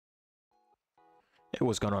Hey,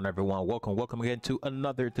 what's going on, everyone? Welcome again to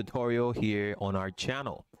another tutorial here on our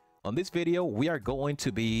channel. On this video, we are going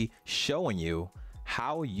to be showing you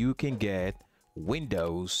how you can get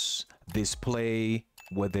Windows display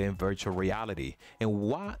within virtual reality. And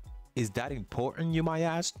why is that important, you might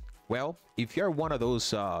ask? Well, if you're one of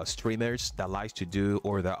those streamers that likes to do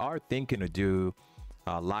or that are thinking to do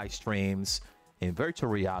live streams in virtual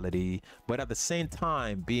reality, but at the same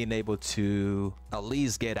time being able to at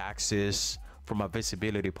least get access from a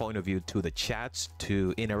visibility point of view to the chats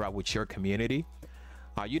to interact with your community,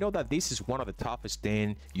 you know that this is one of the toughest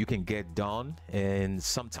things you can get done, and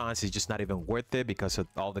sometimes it's just not even worth it because of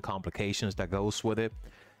all the complications that goes with it.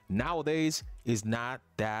 Nowadays is not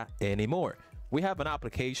that anymore. We have an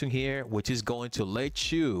application here which is going to let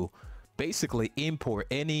you basically import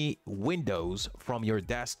any windows from your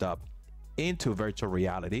desktop into virtual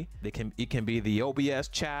reality. It can be the OBS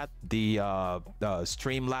chat, the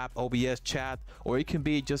Streamlabs OBS chat, or it can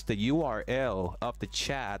be just the URL of the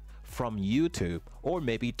chat from YouTube or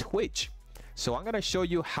maybe Twitch. So I'm going to show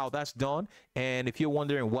you how that's done, and if you're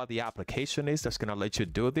wondering what the application is that's going to let you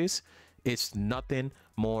do this, it's nothing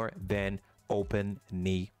more than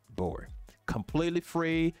Openkneeboard. Completely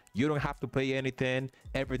free. You don't have to pay anything.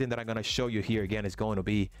 Everything that I'm going to show you here again is going to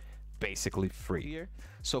be basically free here.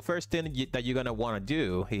 So first thing that you're gonna want to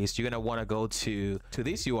do is you're gonna want to go to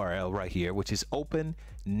this URL right here, which is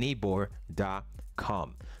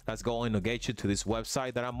openkneeboard.com. That's going to get you to this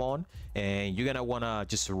website that I'm on, and you're gonna want to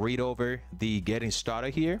just read over the getting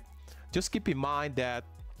started here. Just keep in mind that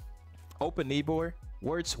Openkneeboard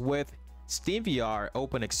works with SteamVR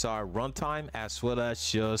OpenXR runtime as well as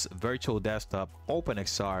just virtual desktop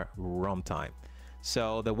OpenXR runtime.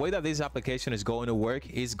 So the way that this application is going to work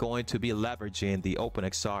is going to be leveraging the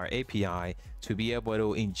OpenXR API to be able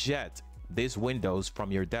to inject these windows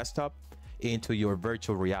from your desktop into your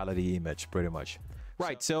virtual reality image, pretty much.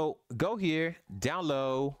 Right, so go here,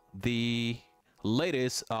 download the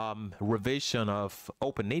latest revision of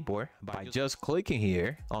Openkneeboard by just clicking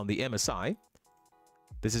here on the MSI.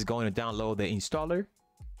 This is going to download the installer,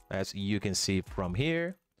 as you can see from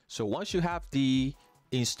here. So once you have the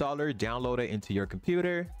installer downloaded into your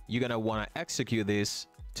computer, you're gonna want to execute this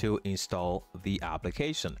to install the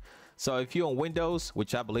application. So if you're on Windows,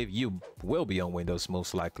 which I believe you will be on Windows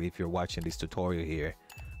most likely if you're watching this tutorial here,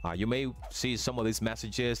 you may see some of these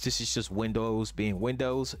messages. This is just Windows being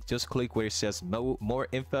Windows. Just click where it says more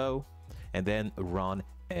info and then run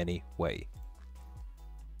anyway,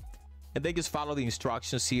 and then just follow the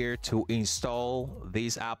instructions here to install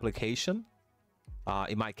this application.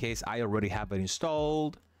 In my case, I already have it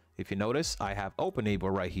installed. If you notice, I have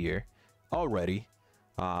Openkneeboard right here already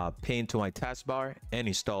pinned to my taskbar and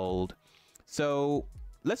installed. So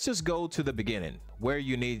let's just go to the beginning where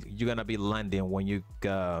you're gonna be landing when you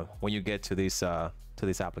get to this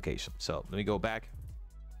application. So let me go back.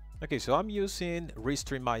 Okay, so I'm using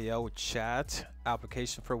Restream.io chat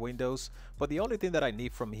application for Windows, but the only thing that I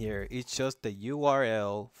need from here is just the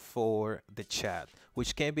URL for the chat,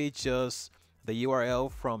 which can be just the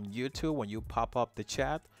URL from YouTube when you pop up the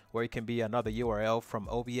chat, or it can be another URL from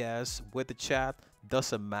OBS with the chat.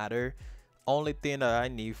 Doesn't matter. Only thing that I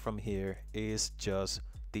need from here is just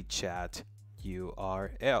the chat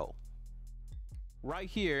URL. Right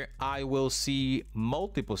here, I will see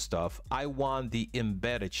multiple stuff. I want the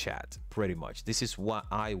embedded chat, pretty much. This is what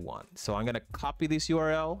I want. So I'm gonna copy this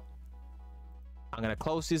URL. I'm gonna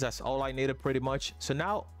close this. That's all I needed, pretty much. So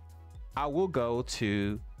now I will go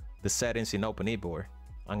to the settings in Openkneeboard.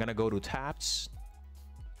 I'm gonna go to tabs,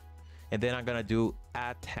 and then I'm gonna do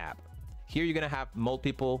add tab. Here you're gonna have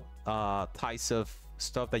multiple types of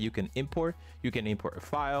stuff that you can import. You can import a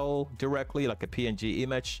file directly, like a PNG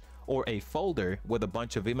image, or a folder with a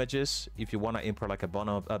bunch of images if you want to import like a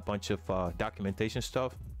bunch of documentation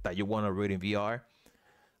stuff that you want to read in VR.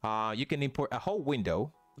 You can import a whole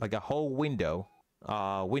window, like a whole window,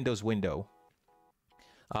 Windows window.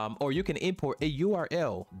 Or you can import a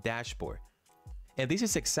URL dashboard. And this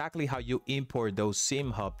is exactly how you import those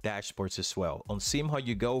SimHub dashboards as well. On SimHub,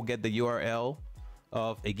 you go get the URL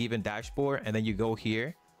of a given dashboard, and then you go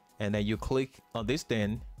here, and then you click on this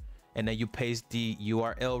thing, and then you paste the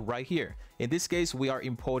URL right here. In this case, we are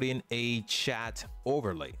importing a chat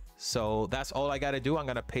overlay. So that's all I got to do. I'm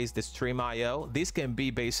going to paste the Stream.io. This can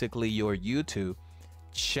be basically your YouTube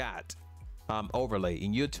chat overlay.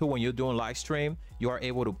 In YouTube, when you're doing live stream, you are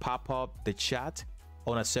able to pop up the chat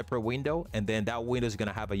on a separate window, and then that window is going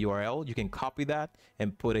to have a URL. You can copy that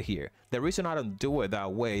and put it here. The reason I don't do it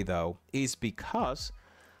that way though is because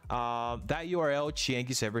that URL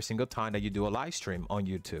changes every single time that you do a live stream on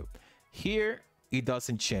YouTube. Here it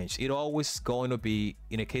doesn't change. It always going to be,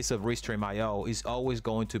 in the case of Restream IO, is always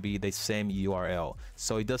going to be the same URL.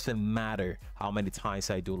 So it doesn't matter how many times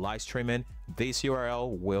I do live streaming, this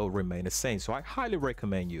URL will remain the same. So I highly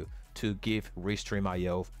recommend you to give Restream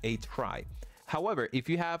IO a try. However, if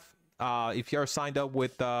you have if you're signed up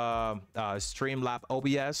with Streamlab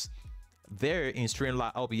OBS, there in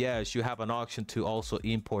Streamlab OBS you have an option to also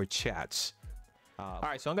import chats. All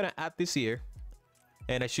right, so I'm gonna add this here,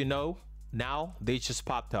 and as you know, now they just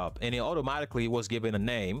popped up and it automatically was given a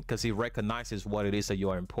name because it recognizes what it is that you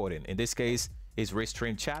are importing. In this case, it's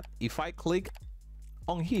Restream chat. If I click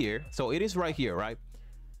on here, so it is right here, right?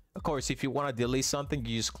 Of course, if you want to delete something,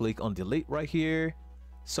 you just click on delete right here.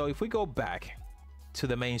 So if we go back to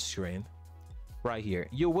the main screen right here,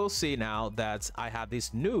 you will see now that I have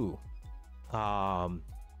this new tab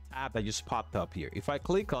that just popped up here. If I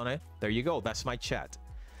click on it, there you go, that's my chat.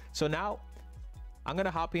 So now I'm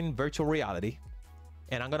gonna hop in virtual reality,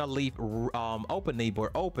 and I'm gonna leave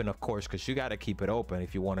Openkneeboard open, of course, because you gotta keep it open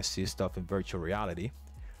if you want to see stuff in virtual reality.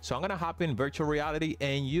 So I'm gonna hop in virtual reality,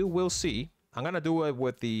 and you will see, I'm gonna do it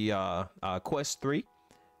with the Quest 3.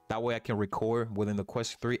 That way I can record within the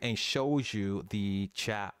Quest 3 and shows you the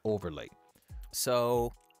chat overlay.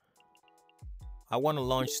 So I want to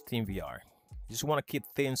launch SteamVR. Just want to keep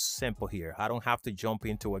things simple here. I don't have to jump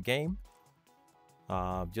into a game.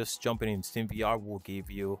 Just jumping in SteamVR will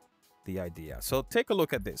give you the idea. So take a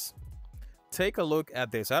look at this. Take a look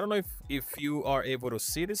at this. I don't know if you are able to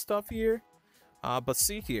see this stuff here, but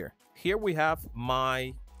see here. Here we have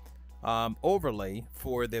my overlay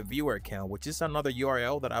for the viewer account, which is another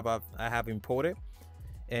URL that I have imported.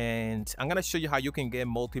 And I'm gonna show you how you can get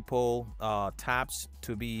multiple tabs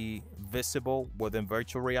to be visible within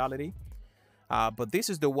virtual reality. But this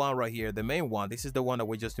is the one right here, the main one. This is the one that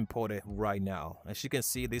we just imported right now. As you can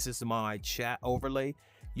see, this is my chat overlay.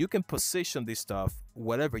 You can position this stuff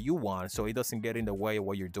whatever you want so it doesn't get in the way of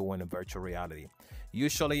what you're doing in virtual reality.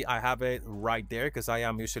 Usually I have it right there because I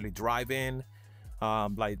am usually driving,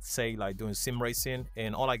 like doing sim racing,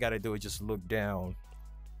 and all I gotta do is just look down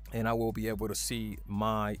and I will be able to see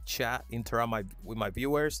my chat, interact with my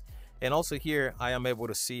viewers. And also here, I am able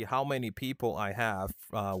to see how many people I have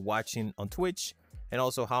watching on Twitch, and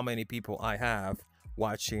also how many people I have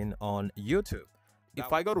watching on YouTube.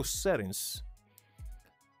 If I go to settings,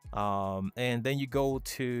 and then you go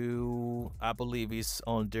to, I believe it's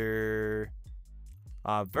under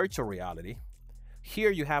virtual reality. Here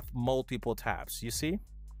you have multiple tabs. You see,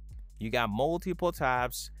 you got multiple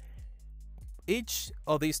tabs. Each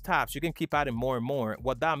of these tabs, you can keep adding more and more.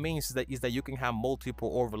 What that means is that you can have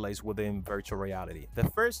multiple overlays within virtual reality. The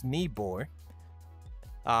first kneeboard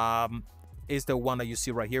is the one that you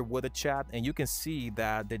see right here with the chat, and you can see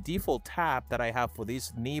that the default tab that I have for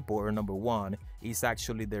this kneeboard number 1 is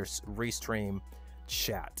actually there's Restream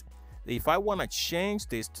chat. If I want to change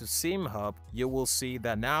this to SimHub, you will see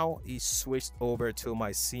that now it's switched over to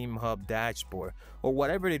my SimHub dashboard, or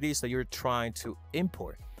whatever it is that you're trying to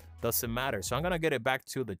import. Doesn't matter. So I'm gonna get it back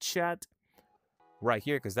to the chat right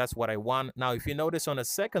here because that's what I want. Now if you notice on the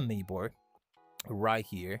second kneeboard right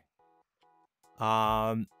here,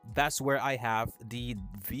 that's where I have the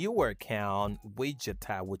viewer account widget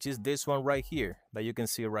tab, which is this one right here that you can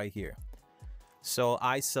see right here. So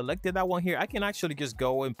I selected that one here. I can actually just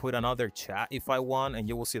go and put another chat if I want, and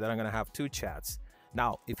you will see that I'm gonna have 2 chats.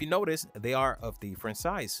 Now, if you notice, they are of different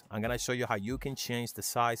size. I'm gonna show you how you can change the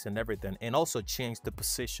size and everything, and also change the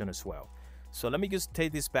position as well. So let me just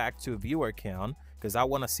take this back to viewer account because I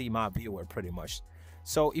wanna see my viewer pretty much.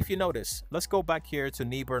 So if you notice, let's go back here to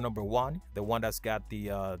kneeboard number 1, the one that's got the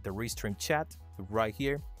Restream chat right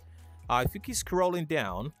here. If you keep scrolling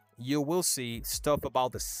down, you will see stuff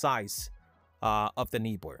about the size of the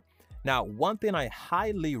kneeboard. Now, one thing I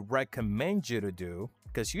highly recommend you to do,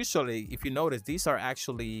 because usually if you notice, these are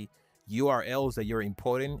actually URLs that you're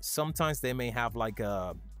importing. Sometimes they may have like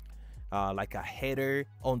a header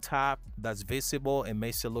on top that's visible and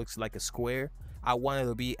makes it look like a square. I want it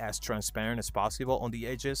to be as transparent as possible on the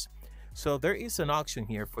edges. So there is an option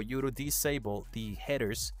here for you to disable the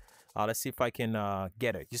headers. Let's see if I can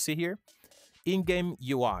get it. You see here, in-game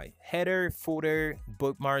UI, header, footer,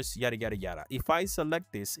 bookmarks, yada yada yada. If I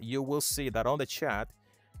select this, you will see that on the chat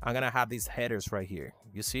I'm gonna have these headers right here.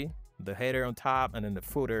 You see the header on top and then the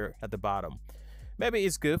footer at the bottom. Maybe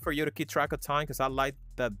it's good for you to keep track of time because I like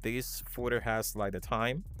that this footer has like the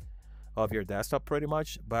time of your desktop pretty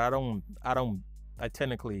much, but I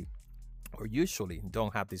technically or usually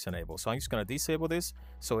don't have this enabled. So I'm just gonna disable this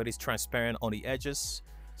so it is transparent on the edges.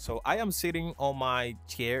 So I am sitting on my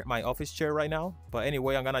chair, my office chair right now, but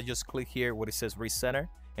anyway, I'm gonna just click here where it says recenter,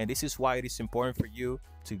 and this is why it is important for you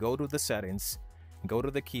to go to the settings go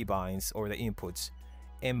to the keybinds or the inputs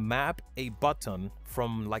and map a button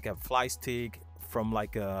from like a fly stick, from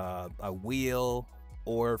like a wheel,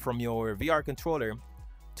 or from your VR controller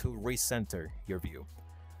to recenter your view.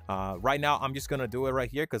 Right now, I'm just gonna do it right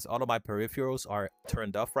here because all of my peripherals are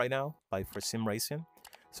turned off right now, like for sim racing.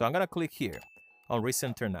 So I'm gonna click here on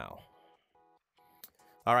recenter now.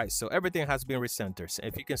 All right, so everything has been recentered. So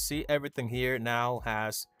if you can see, everything here now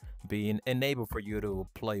has been enabled for you to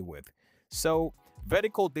play with. So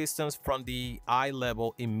vertical distance from the eye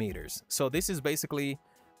level in meters. So this is basically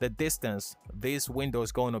the distance this window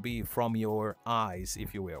is going to be from your eyes,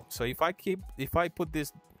 if you will. So if I put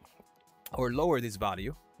this or lower this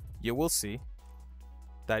value, you will see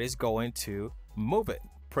that it's going to move it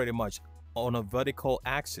pretty much on a vertical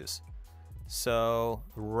axis. So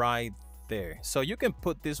right there. So you can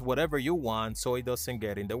put this whatever you want so it doesn't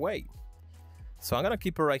get in the way. So I'm gonna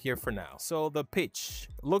keep it right here for now. So the pitch,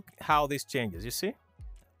 look how this changes. You see,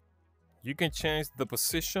 you can change the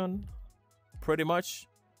position pretty much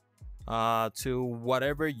to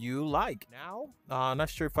whatever you like. Now, I'm not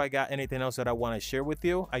sure if I got anything else that I want to share with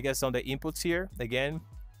you. I guess on the inputs here, again,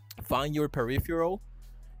 find your peripheral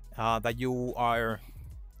that you are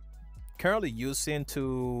currently using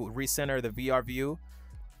to recenter the VR view.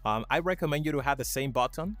 I recommend you to have the same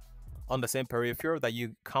button on the same peripheral that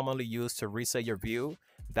you commonly use to reset your view.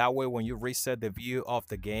 That way, when you reset the view of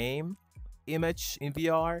the game image in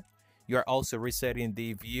VR, you're also resetting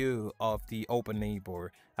the view of the Openkneeboard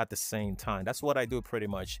at the same time. That's what I do pretty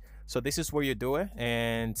much. So this is where you do it,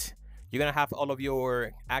 and you're gonna have all of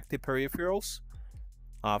your active peripherals.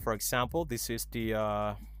 For example, this is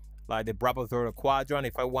the like the Bravo Throttle Quadrant.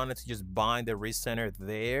 If I wanted to just bind the recenter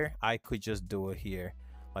there, I could just do it here,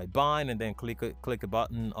 like bind, and then click a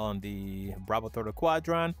button on the Bravo Throttle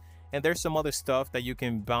Quadrant. And there's some other stuff that you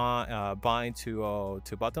can bind to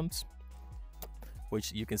buttons,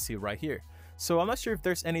 which you can see right here. So I'm not sure if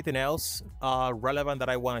there's anything else relevant that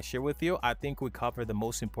I want to share with you. I think we covered the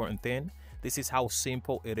most important thing. This is how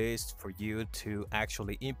simple it is for you to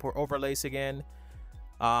actually import overlays again.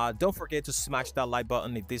 Don't forget to smash that like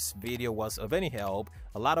button if this video was of any help.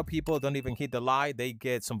 A lot of people don't even hit the like. They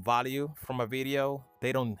get some value from a video.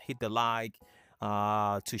 They don't hit the like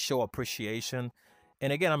to show appreciation.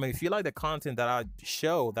 And again, I mean, if you like the content that I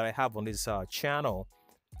show, that I have on this channel,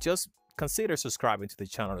 just consider subscribing to the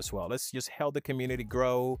channel as well. Let's just help the community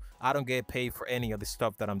grow. I don't get paid for any of the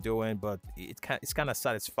stuff that I'm doing, but it's kind of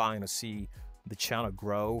satisfying to see the channel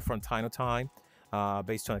grow from time to time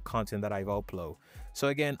based on the content that I upload. So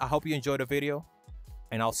again, I hope you enjoyed the video,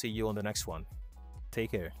 and I'll see you on the next one.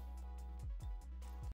 Take care.